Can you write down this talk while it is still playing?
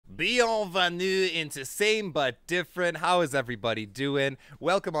Bienvenue into Same But Different. How is everybody doing?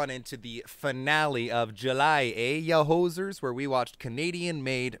 Welcome on into the finale of July, ya hosers, where we watched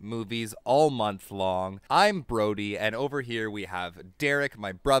Canadian-made movies all month long. I'm Brody, and over here we have Derek,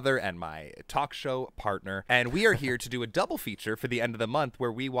 my brother, and my talk show partner. And we are here to do a double feature for the end of the month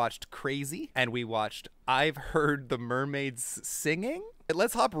where we watched C.R.A.Z.Y and we watched I've Heard the Mermaids Singing.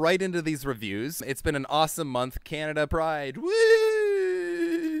 Let's hop right into these reviews. It's been an awesome month. Canada Pride. Woo!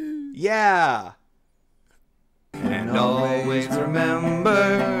 Yeah! And always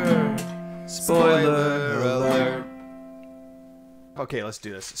remember, spoiler alert. Okay, let's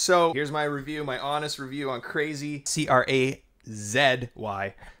do this. So, here's my review, my honest review on C.R.A.Z.Y. C.R.A.Z.Y.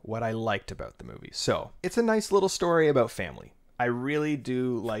 What I liked about the movie. So, it's a nice little story about family. I really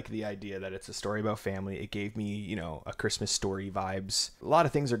do like the idea that it's a story about family. It gave me, you know, a Christmas Story vibes. A lot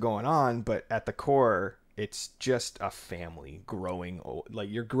of things are going on, but at the core, it's just a family growing, like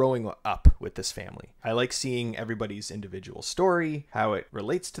you're growing up with this family. I like seeing everybody's individual story, how it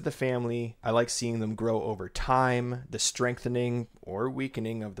relates to the family. I like seeing them grow over time, the strengthening or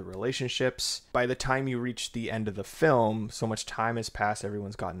weakening of the relationships. By the time you reach the end of the film, so much time has passed,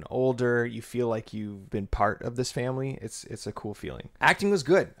 everyone's gotten older, you feel like you've been part of this family. It's a cool feeling. Acting was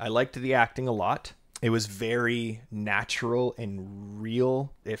good. I liked the acting a lot. It was very natural and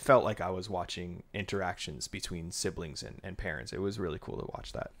real. It felt like I was watching interactions between siblings and parents. It was really cool to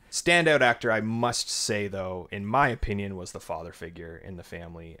watch that. Standout actor, I must say, though, in my opinion, was the father figure in the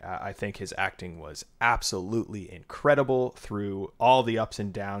family. I think his acting was absolutely incredible through all the ups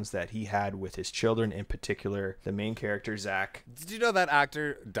and downs that he had with his children, in particular, the main character, Zach. Did you know that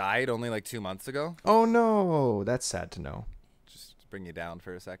actor died only like 2 months ago? Oh, no. That's sad to know. Bring you down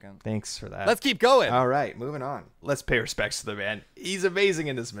for a second. Thanks for that. Let's keep going. All right, moving on. Let's pay respects to the man. He's amazing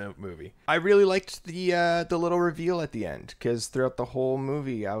in this movie. I really liked the little reveal at the end, because throughout the whole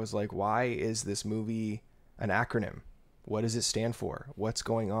movie, I was like, why is this movie an acronym? What does it stand for? What's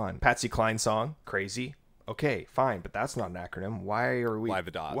going on? Patsy Cline song, Crazy. Okay, fine, but that's not an acronym. Why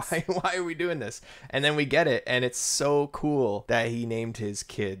the dots? Why are we doing this? And then we get it, and it's so cool that he named his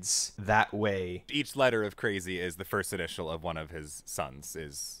kids that way. Each letter of C.R.A.Z.Y is the first initial of one of his sons,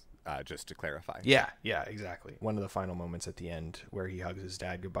 is just to clarify. Yeah, exactly. One of the final moments at the end where he hugs his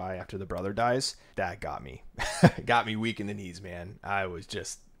dad goodbye after the brother dies, that got me. Got me weak in the knees, man. I was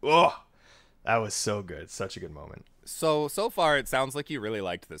just, that was so good. Such a good moment. So far, it sounds like you really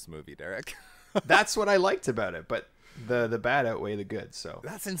liked this movie, Derek. That's what I liked about it, but the bad outweigh the good. So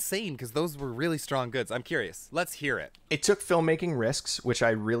that's insane, because those were really strong goods. I'm curious. Let's hear it. It took filmmaking risks, which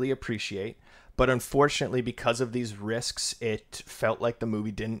I really appreciate, but unfortunately, because of these risks, it felt like the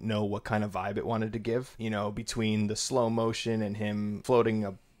movie didn't know what kind of vibe it wanted to give. You know, between the slow motion and him floating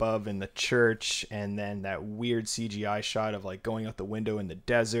above in the church, and then that weird CGI shot of like going out the window in the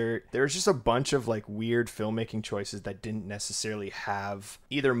desert. There's just a bunch of like weird filmmaking choices that didn't necessarily have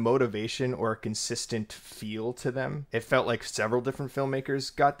either motivation or a consistent feel to them. It felt like several different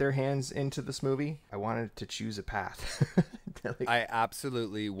filmmakers got their hands into this movie. I wanted to choose a path. I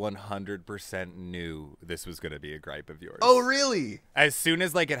absolutely 100% knew this was going to be a gripe of yours. Oh, really? As soon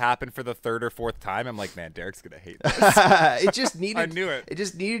as like it happened for the third or fourth time, I'm like, man, Derek's going to hate this. It just needed, I knew it. It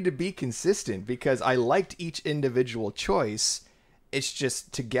just needed to be consistent, because I liked each individual choice. It's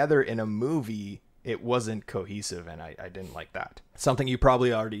just together in a movie, it wasn't cohesive, and I didn't like that. Something you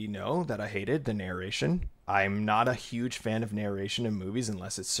probably already know that I hated, the narration. I'm not a huge fan of narration in movies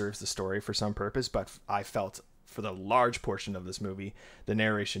unless it serves the story for some purpose, but I felt for the large portion of this movie, the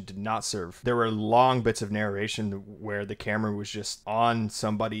narration did not serve. There were long bits of narration where the camera was just on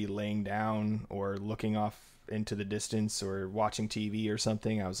somebody laying down or looking off into the distance or watching TV or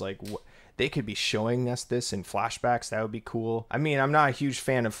something. I was like, they could be showing us this in flashbacks. That would be cool. I mean, I'm not a huge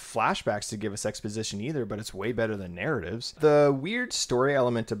fan of flashbacks to give us exposition either, but it's way better than narratives. The weird story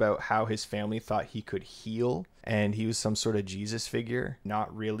element about how his family thought he could heal and he was some sort of Jesus figure,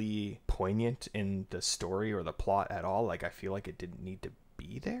 not really poignant in the story or the plot at all. Like, I feel like it didn't need to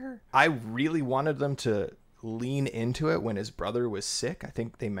be there. I really wanted them to lean into it when his brother was sick. I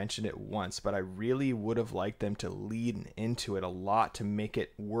think they mentioned it once, but I really would have liked them to lean into it a lot to make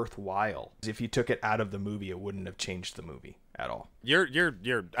it worthwhile. If you took it out of the movie, it wouldn't have changed the movie at all.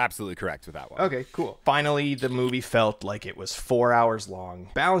 You're absolutely correct with that one. Okay, cool. Finally, the movie felt like it was 4 hours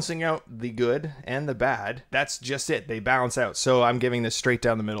long, balancing out the good and the bad. That's just it. They balance out. So I'm giving this straight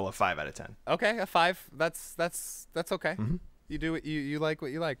down the middle, a 5 out of 10. Okay, a 5. That's okay. Mm-hmm. You do what you like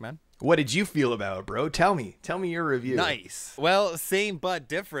what you like, man. What did you feel about it, bro? Tell me your review. Nice. Well, same but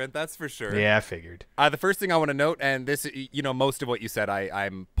different, that's for sure. Yeah, I figured. The first thing I want to note, and this, you know, most of what you said,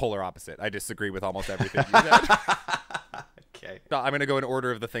 I'm polar opposite. I disagree with almost everything you said. Okay. I'm gonna go in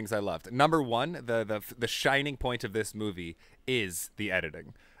order of the things I loved. Number one, the shining point of this movie is the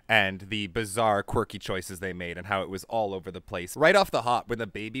editing and the bizarre, quirky choices they made and how it was all over the place. Right off the hop, when the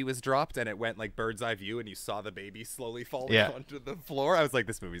baby was dropped and it went like bird's eye view and you saw the baby slowly falling onto the floor, I was like,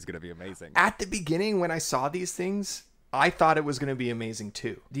 this movie's gonna be amazing. At the beginning, when I saw these things, I thought it was going to be amazing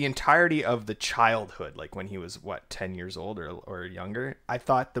too. The entirety of the childhood, like when he was, what, 10 years old or younger, I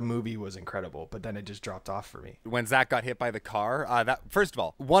thought the movie was incredible, but then it just dropped off for me. When Zach got hit by the car, that first of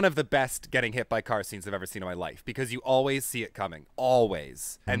all, one of the best getting hit by car scenes I've ever seen in my life, because you always see it coming,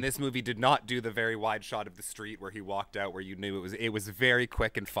 always. And this movie did not do the very wide shot of the street where he walked out, where you knew it was very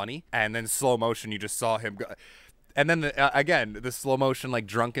quick and funny. And then slow motion, you just saw him go. And then, again, the slow motion, like,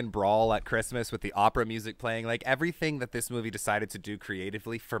 drunken brawl at Christmas with the opera music playing. Like, everything that this movie decided to do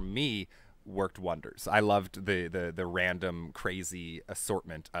creatively, for me, worked wonders. I loved the random, crazy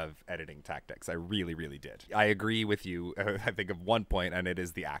assortment of editing tactics. I really, really did. I agree with you, I think, of one point, and it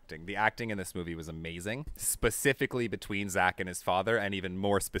is the acting. The acting in this movie was amazing, specifically between Zach and his father, and even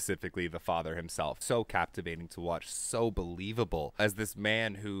more specifically, the father himself. So captivating to watch, so believable as this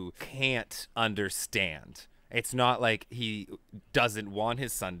man who can't understand. It's not like he doesn't want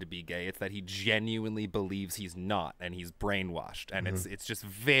his son to be gay. It's that he genuinely believes he's not, and he's brainwashed. And it's just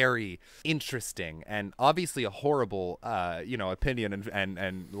very interesting, and obviously a horrible, opinion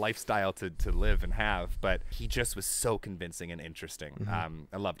and lifestyle to live and have. But he just was so convincing and interesting.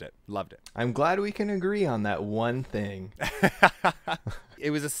 I loved it. Loved it. I'm glad we can agree on that one thing. It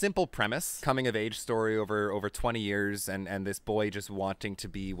was a simple premise, coming of age story over 20 years, and this boy just wanting to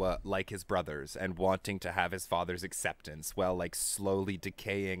be like his brothers and wanting to have his father's acceptance, while like slowly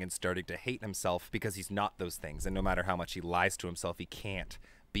decaying and starting to hate himself because he's not those things, and no matter how much he lies to himself, he can't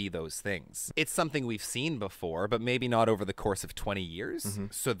be those things. It's something we've seen before, but maybe not over the course of 20 years.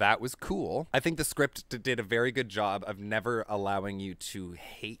 So that was cool. I think the script did a very good job of never allowing you to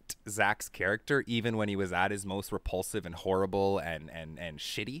hate Zach's character, even when he was at his most repulsive and horrible and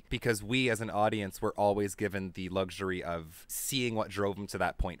shitty, because we as an audience were always given the luxury of seeing what drove him to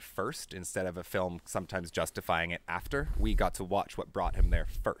that point first, instead of a film sometimes justifying it after. We got to watch what brought him there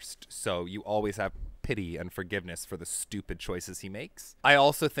first. So you always have pity and forgiveness for the stupid choices he makes. I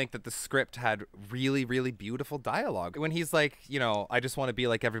also think that the script had really, really beautiful dialogue. When he's like, I just want to be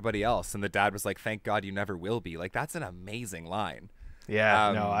like everybody else, and the dad was like, thank God you never will be. Like, that's an amazing line.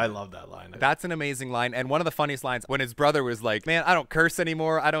 Yeah, no, I love that line. That's an amazing line. And one of the funniest lines, when his brother was like, man, I don't curse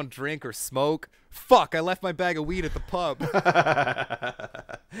anymore. I don't drink or smoke. Fuck, I left my bag of weed at the pub.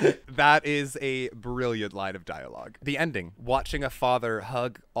 That is a brilliant line of dialogue. The ending, watching a father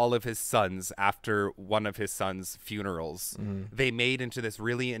hug all of his sons after one of his sons' funerals, they made into this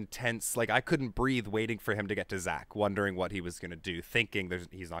really intense, like, I couldn't breathe waiting for him to get to Zach, wondering what he was going to do, thinking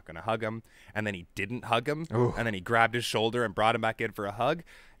he's not going to hug him. And then he didn't hug him. Ooh. And then he grabbed his shoulder and brought him back in for a hug.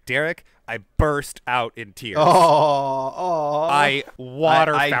 Derek, I burst out in tears. I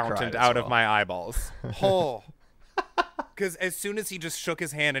fountained out of my eyeballs. Because as soon as he just shook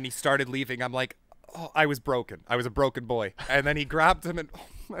his hand and he started leaving, I'm like, I was broken. I was a broken boy. And then he grabbed him,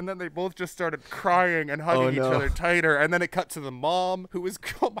 and then they both just started crying and hugging each other tighter. And then it cut to the mom, who was,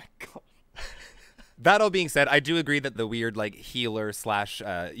 oh my God. That all being said, I do agree that the weird, like, healer /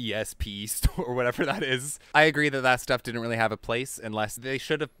 ESP store, or whatever that is, I agree that stuff didn't really have a place, unless they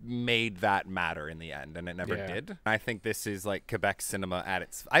should have made that matter in the end, and it never did. I think this is, like, Quebec cinema at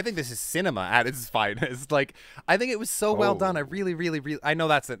its... I think this is cinema at its finest. Like, I think it was so well done. I really, really, really... I know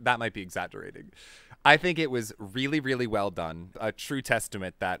that might be exaggerating. I think it was really, really well done. A true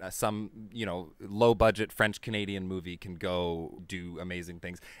testament that some, low-budget French-Canadian movie can go do amazing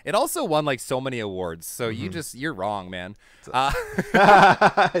things. It also won, like, so many awards. So you're wrong, man.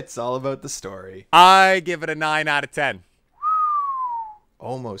 It's all about the story. I give it a 9 out of 10.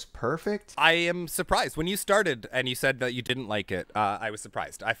 Almost perfect. I am surprised. When you started and you said that you didn't like it, I was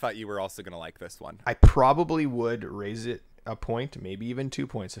surprised. I thought you were also going to like this one. I probably would raise it a point, maybe even 2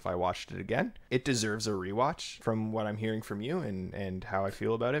 points if I watched it again. It deserves a rewatch from what I'm hearing from you and how I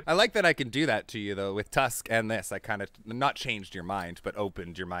feel about it. I like that I can do that to you, though. With Tusk and this, I kind of not changed your mind, but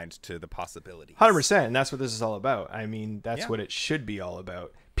opened your mind to the possibilities. 100%, and that's what this is all about. I mean, that's what it should be all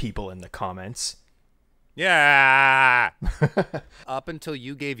about. People in the comments. Yeah. Up until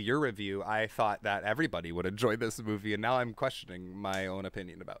you gave your review, I thought that everybody would enjoy this movie, and now I'm questioning my own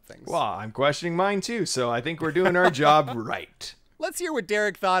opinion about things. Well, I'm questioning mine too, so I think we're doing our job right. Let's hear what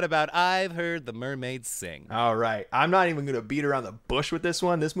Derek thought about I've Heard the Mermaids Sing. All right. I'm not even going to beat around the bush with this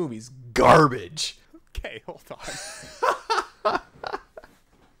one. This movie's garbage. Okay, hold on.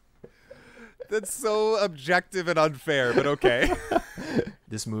 That's so objective and unfair, but okay.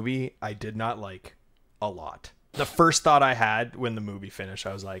 This movie I did not like a lot. The first thought I had when the movie finished,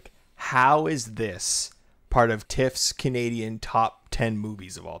 I was like, how is this part of TIFF's Canadian top 10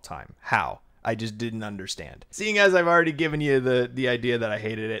 movies of all time? How? I just didn't understand. Seeing as I've already given you the idea that I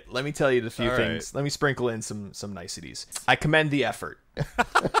hated it, let me tell you the few things. Right. Let me sprinkle in some niceties. I commend the effort.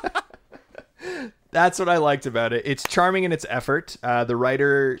 That's what I liked about it. It's charming in its effort. The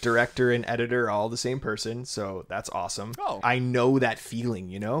writer, director, and editor are all the same person, so that's awesome. Oh. I know that feeling,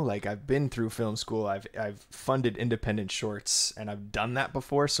 you know? Like, I've been through film school. I've funded independent shorts, and I've done that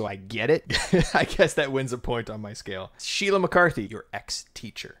before, so I get it. I guess that wins a point on my scale. Sheila McCarthy, your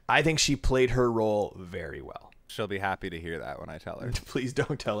ex-teacher. I think she played her role very well. She'll be happy to hear that when I tell her. Please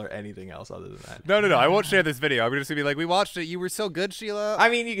don't tell her anything else other than that. No. I won't share this video. I'm just going to be like, we watched it. You were so good, Sheila. I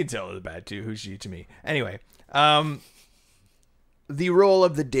mean, you can tell her bad, too. Who's she to me? Anyway, the role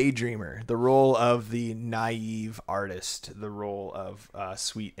of the daydreamer, the role of the naive artist, the role of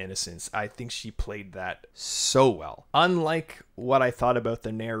sweet innocence, I think she played that so well. Unlike what I thought about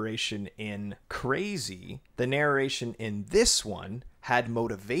the narration in C.R.A.Z.Y, the narration in this one had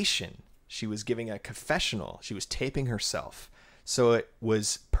motivation. She was giving a confessional. She was taping herself. So it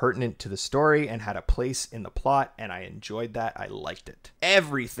was pertinent to the story and had a place in the plot, and I enjoyed that. I liked it.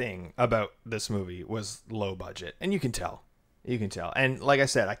 Everything about this movie was low budget, and you can tell. You can tell. And like I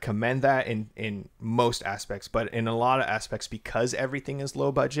said, I commend that in most aspects, but in a lot of aspects, because everything is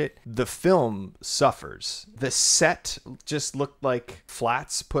low budget, the film suffers. The set just looked like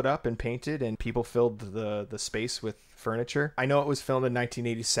flats put up and painted, and people filled the space with furniture. I know it was filmed in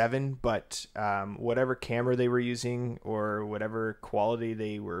 1987, but whatever camera they were using or whatever quality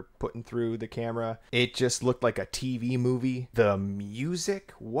they were putting through the camera, it just looked like a TV movie. The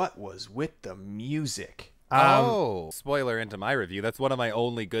music, what was with the music? Spoiler into my review. That's one of my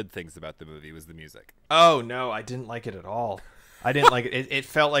only good things about the movie was the music. Oh, no, I didn't like it at all. I didn't like it. It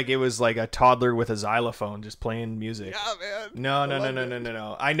felt like it was like a toddler with a xylophone just playing music. Yeah, man.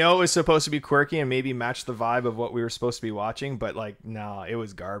 No. I know it was supposed to be quirky and maybe match the vibe of what we were supposed to be watching, but like, no, it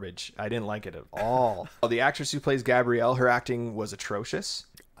was garbage. I didn't like it at all. The actress who plays Gabrielle, her acting was atrocious.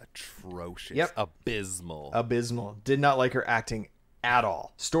 Yep. Abysmal. Did not like her acting at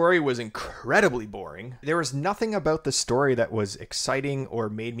all. Story was incredibly boring. There was nothing about the story that was exciting or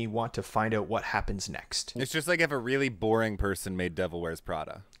made me want to find out what happens next. It's just like if a really boring person made Devil Wears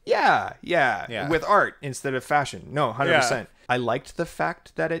Prada. Yeah. With art instead of fashion. No, 100%. Yeah. I liked the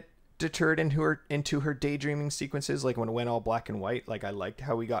fact that it deterred into her daydreaming sequences, like when it went all black and white. Like, I liked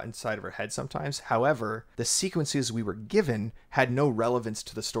how we got inside of her head sometimes. However, the sequences we were given had no relevance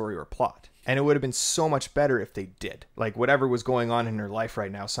to the story or plot. And it would have been so much better if they did. Like, whatever was going on in her life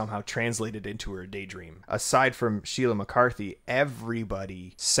right now somehow translated into her daydream. Aside from Sheila McCarthy,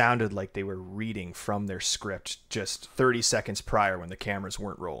 everybody sounded like they were reading from their script just 30 seconds prior when the cameras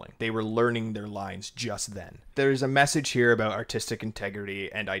weren't rolling. They were learning their lines just then. There's a message here about artistic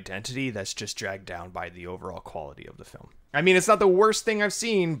integrity and identity that's just dragged down by the overall quality of the film. I mean, it's not the worst thing I've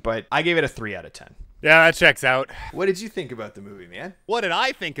seen, but I gave it a 3 out of 10. Yeah, that checks out. What did you think about the movie, man? What did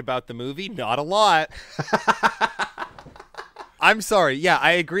I think about the movie? Not a lot. I'm sorry. Yeah,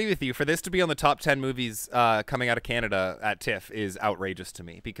 I agree with you. For this to be on the top 10 movies coming out of Canada at TIFF is outrageous to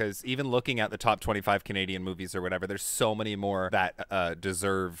me, because even looking at the top 25 Canadian movies or whatever, there's so many more that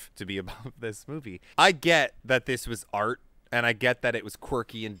deserve to be above this movie. I get that this was art, and I get that it was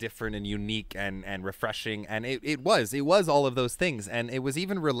quirky and different and unique and refreshing, and it was all of those things, and it was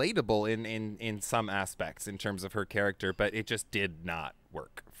even relatable in some aspects in terms of her character, but it just did not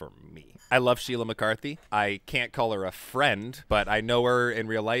work for me. I love Sheila McCarthy. I can't call her a friend, but I know her in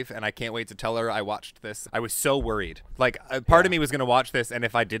real life, and I can't wait to tell her I watched this. I was so worried. Like, part of me was going to watch this, and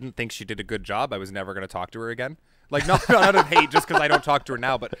if I didn't think she did a good job, I was never going to talk to her again. Like, not out of hate just because I don't talk to her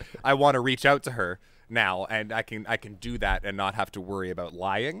now, but I want to reach out to her now, and I can do that and not have to worry about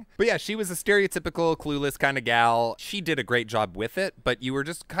lying. But yeah, she was a stereotypical clueless kind of gal. She did a great job with it, but you were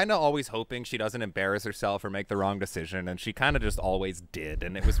just kind of always hoping she doesn't embarrass herself or make the wrong decision, and she kind of just always did,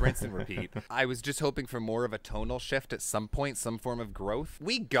 and it was rinse and repeat. I was just hoping for more of a tonal shift at some point, some form of growth.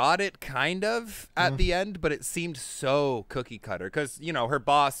 We got it kind of at the end, but it seemed so cookie cutter, because, you know, her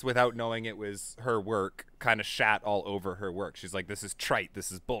boss, without knowing it was her work, kind of shat all over her work. She's like, this is trite,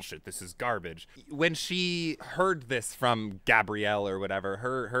 this is bullshit, this is garbage. When she heard this from Gabrielle or whatever,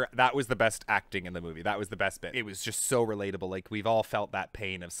 her that was the best acting in the movie. That was the best bit. It was just so relatable. Like, we've all felt that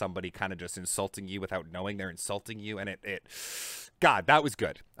pain of somebody kind of just insulting you without knowing they're insulting you, and God, that was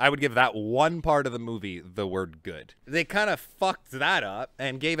good. I would give that one part of the movie the word good. They kind of fucked that up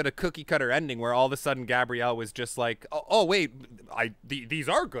and gave it a cookie cutter ending where all of a sudden Gabrielle was just like, oh wait, these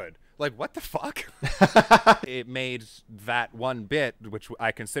are good. Like, what the fuck? It made that one bit, which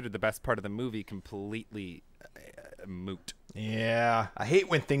I considered the best part of the movie, completely moot. Yeah. I hate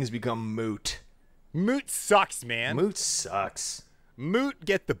when things become moot. Moot sucks, man. Moot sucks. Moot,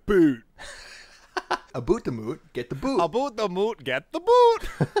 get the boot. About the moot, get the boot. About the moot, get the boot.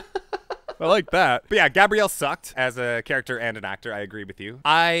 I like that. But yeah, Gabrielle sucked as a character and an actor. I agree with you.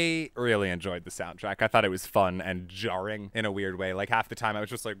 I really enjoyed the soundtrack. I thought it was fun and jarring in a weird way. Like half the time I was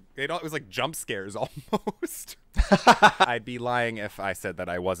just like, it was like jump scares almost. I'd be lying if I said that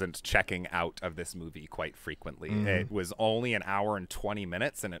I wasn't checking out of this movie quite frequently. It was only an hour and 20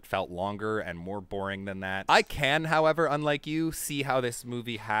 minutes and it felt longer and more boring than that. I can, however, unlike you, see how this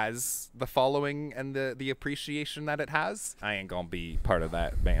movie has the following and the appreciation that it has. I ain't gonna be part of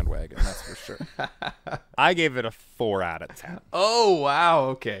that bandwagon, that's for sure. I gave it a 4 out of 10. Oh, wow.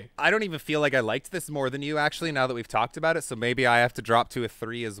 Okay. I don't even feel like I liked this more than you, actually, now that we've talked about it. So maybe I have to drop to a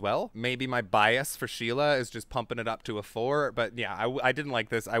 3 as well. Maybe my bias for Sheila is just pumping it up to a 4. But yeah, I didn't like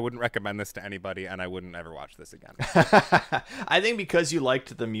this. I wouldn't recommend this to anybody, and I wouldn't ever watch this again. I think because you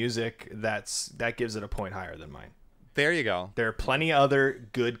liked the music, that gives it a point higher than mine. There you go. There are plenty other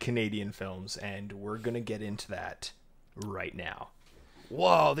good Canadian films, and we're going to get into that right now.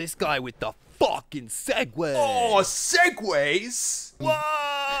 Whoa, this guy with the fucking Segway. Oh, Segways!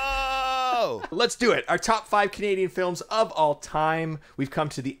 Whoa! Let's do it. Our top 5 Canadian films of all time. We've come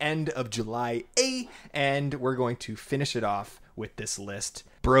to the end of July A, and we're going to finish it off with this list.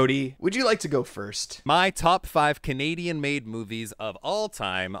 Brody, would you like to go first? My top 5 Canadian-made movies of all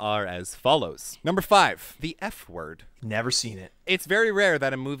time are as follows. Number 5, The F Word. Never seen it. It's very rare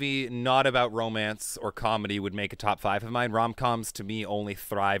that a movie not about romance or comedy would make a top 5 of mine. Rom-coms, to me, only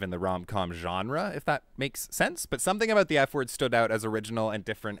thrive in the rom-com genre, if that makes sense. But something about The F Word stood out as original and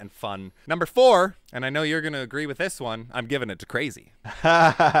different and fun. Number 4, and I know you're going to agree with this one, I'm giving it to Crazy.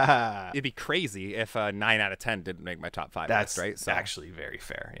 It'd be crazy if 9 out of 10 didn't make my top 5 That's list, right? So actually very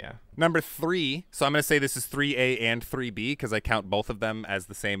fair, yeah. Number 3, so I'm going to say this is 3A and 3B because I count both of them as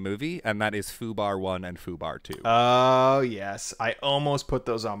the same movie, and that is Fubar 1 and Fubar 2. Oh, yes. I almost put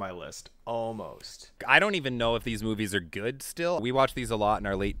those on my list. Almost. I don't even know if these movies are good still. We watched these a lot in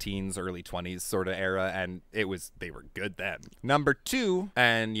our late teens, early 20s sort of era, and they were good then. Number 2,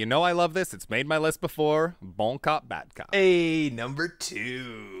 and you know I love this, it's made my list before, Bon Cop, Bad Cop. Hey, number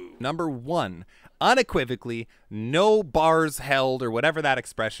 2. Number 1, unequivocally, no bars held, or whatever that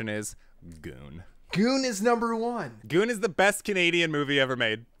expression is, Goon. Goon is number 1. Goon is the best Canadian movie ever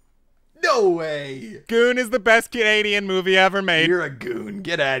made. No way. Goon is the best Canadian movie ever made. You're a goon.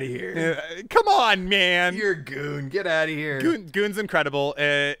 Get out of here. Come on, man. You're a goon. Get out of here. Goon's incredible.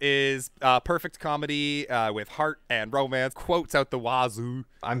 It is perfect comedy with heart and romance. Quotes out the wazoo.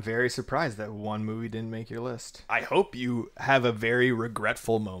 I'm very surprised that one movie didn't make your list. I hope you have a very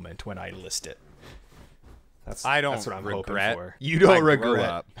regretful moment when I list it. That's what I'm hoping for. You don't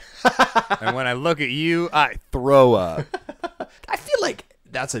regret. And when I look at you, I throw up. I feel like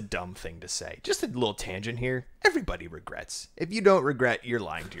that's a dumb thing to say. Just a little tangent here. Everybody regrets. If you don't regret, you're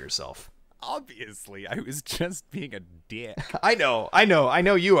lying to yourself. Obviously, I was just being a dick. I know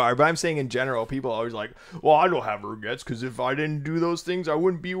you are, but I'm saying in general, people are always like, well, I don't have regrets because if I didn't do those things, I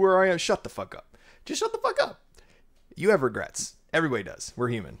wouldn't be where I am. Shut the fuck up. Just shut the fuck up. You have regrets. Everybody does. We're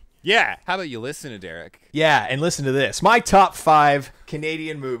human. Yeah. How about you listen to Derek? Yeah, and listen to this. My top 5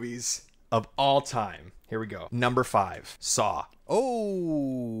 Canadian movies of all time. Here we go. Number 5, Saw.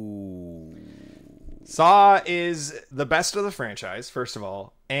 Oh. Saw is the best of the franchise, first of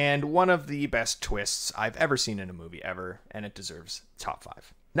all, and one of the best twists I've ever seen in a movie ever, and it deserves top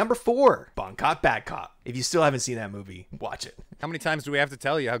 5. Number 4, Bon Cop, Bad Cop. If you still haven't seen that movie, watch it. How many times do we have to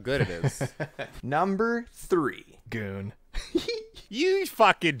tell you how good it is? Number 3, Goon. You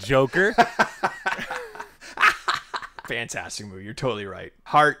fucking joker. Fantastic movie. You're totally right.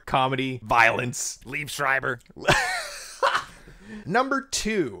 Heart, comedy, violence. Leave Schreiber. Number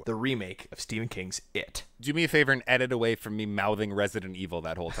 2, the remake of Stephen King's It. Do me a favor and edit away from me mouthing Resident Evil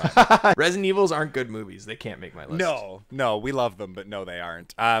that whole time. Resident Evils aren't good movies. They can't make my list. No, we love them, but no, they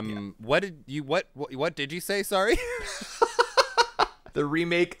aren't. What did you say? Sorry. The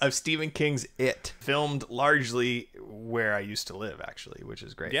remake of Stephen King's It, filmed largely where I used to live, actually, which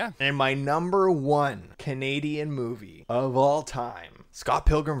is great. Yeah. And my number 1 Canadian movie of all time, Scott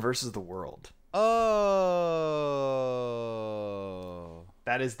Pilgrim versus the World. Oh.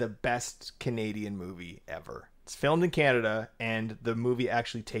 That is the best Canadian movie ever. It's filmed in Canada, and the movie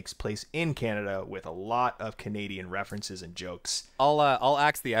actually takes place in Canada with a lot of Canadian references and jokes. I'll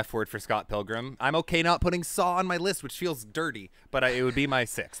axe the F word for Scott Pilgrim. I'm okay not putting Saw on my list, which feels dirty, but it would be my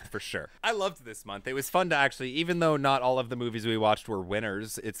 6th for sure. I loved this month. It was fun to actually, even though not all of the movies we watched were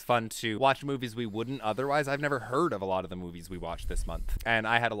winners, it's fun to watch movies we wouldn't otherwise. I've never heard of a lot of the movies we watched this month, and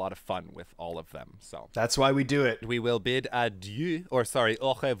I had a lot of fun with all of them. So that's why we do it. We will bid adieu, or sorry,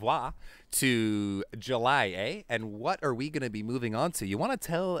 au revoir, to July, eh? And what are we going to be moving on to? You want to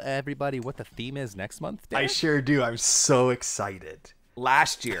tell everybody what the theme is next month, Dan? I sure do. I'm so excited.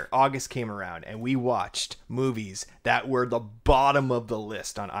 Last year, August came around, and we watched movies that were the bottom of the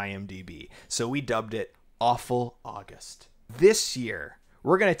list on IMDb. So we dubbed it Awful August. This year,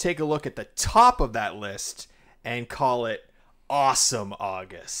 we're going to take a look at the top of that list and call it Awesome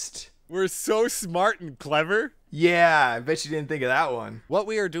August. We're so smart and clever. Yeah, I bet you didn't think of that one. What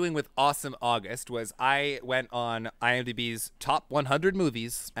we are doing with Awesome August was I went on IMDb's top 100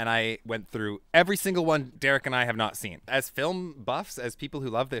 movies, and I went through every single one Derek and I have not seen. As film buffs, as people who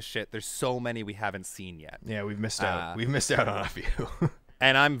love this shit, there's so many we haven't seen yet. Yeah, we've missed out. We've missed out on a few.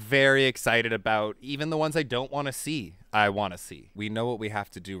 And I'm very excited about even the ones I don't want to see, I want to see. We know what we have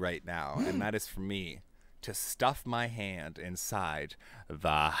to do right now, and that is for me to stuff my hand inside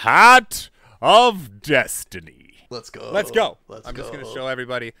the hat of destiny. Let's go. Let's go. I'm just going to show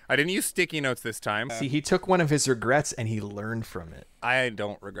everybody. I didn't use sticky notes this time. See, he took one of his regrets and he learned from it. I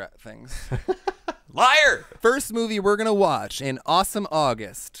don't regret things. Liar! First movie we're going to watch in Awesome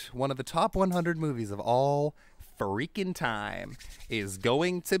August, one of the top 100 movies of all freaking time, is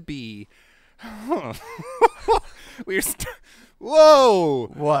going to be... Whoa!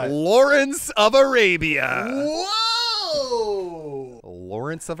 What? Lawrence of Arabia. Whoa!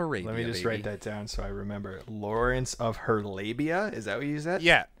 Lawrence of Arabia. Let me just write that down so I remember. Lawrence of her labia? Is that what you said?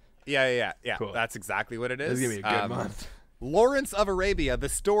 Yeah. Yeah. Cool. That's exactly what it is. This is going to be a good month. Lawrence of Arabia, the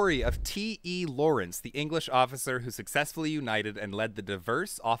story of T.E. Lawrence, the English officer who successfully united and led the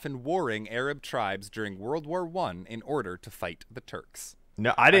diverse, often warring Arab tribes during World War I in order to fight the Turks.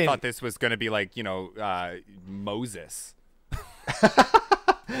 No, I didn't. I thought this was going to be like, Moses.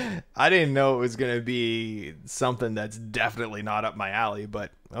 I didn't know it was going to be something that's definitely not up my alley,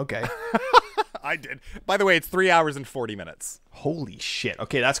 but okay. I did. By the way, it's 3 hours and 40 minutes. Holy shit.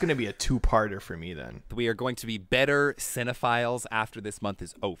 Okay, that's going to be a two-parter for me then. We are going to be better cinephiles after this month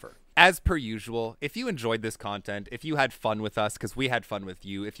is over. As per usual, if you enjoyed this content, if you had fun with us, because we had fun with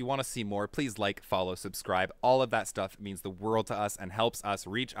you, if you want to see more, please like, follow, subscribe. All of that stuff means the world to us and helps us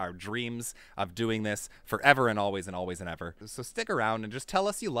reach our dreams of doing this forever and always and ever. So stick around and just tell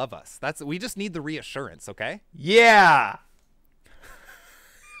us you love us. We just need the reassurance, okay? Yeah!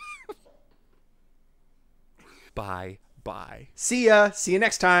 Bye. See ya. See you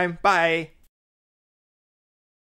next time. Bye.